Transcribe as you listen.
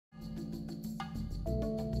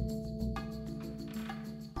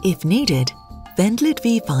If needed, VENDLET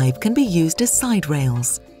V5 can be used as side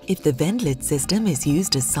rails. If the VENDLET system is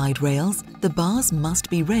used as side rails, the bars must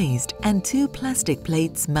be raised and 2 plastic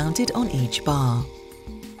plates mounted on each bar.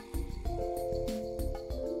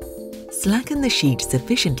 Slacken the sheet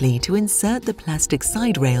sufficiently to insert the plastic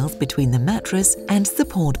side rails between the mattress and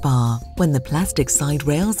support bar. When the plastic side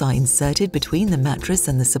rails are inserted between the mattress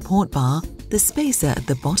and the support bar, the spacer at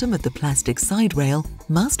the bottom of the plastic side rail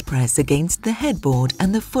must press against the headboard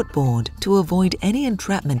and the footboard to avoid any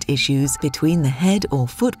entrapment issues between the head or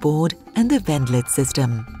footboard and the VENDLET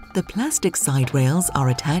system. The plastic side rails are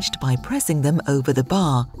attached by pressing them over the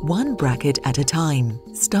bar, 1 bracket at a time.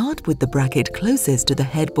 Start with the bracket closest to the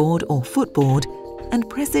headboard or footboard and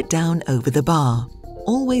press it down over the bar.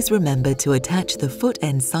 Always remember to attach the foot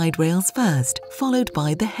end side rails first, followed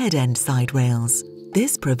by the head end side rails.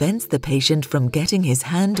 This prevents the patient from getting his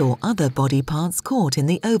hand or other body parts caught in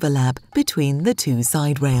the overlap between the 2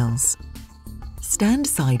 side rails. Stand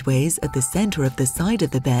sideways at the center of the side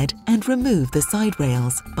of the bed and remove the side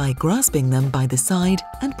rails by grasping them by the side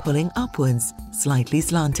and pulling upwards, slightly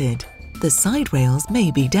slanted. The side rails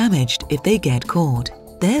may be damaged if they get caught.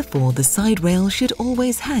 Therefore, the side rail should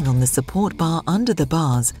always hang on the support bar under the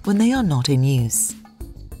bars when they are not in use.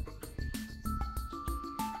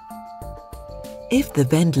 If the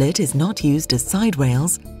VENDLET is not used as side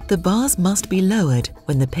rails, the bars must be lowered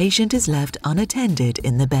when the patient is left unattended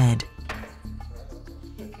in the bed.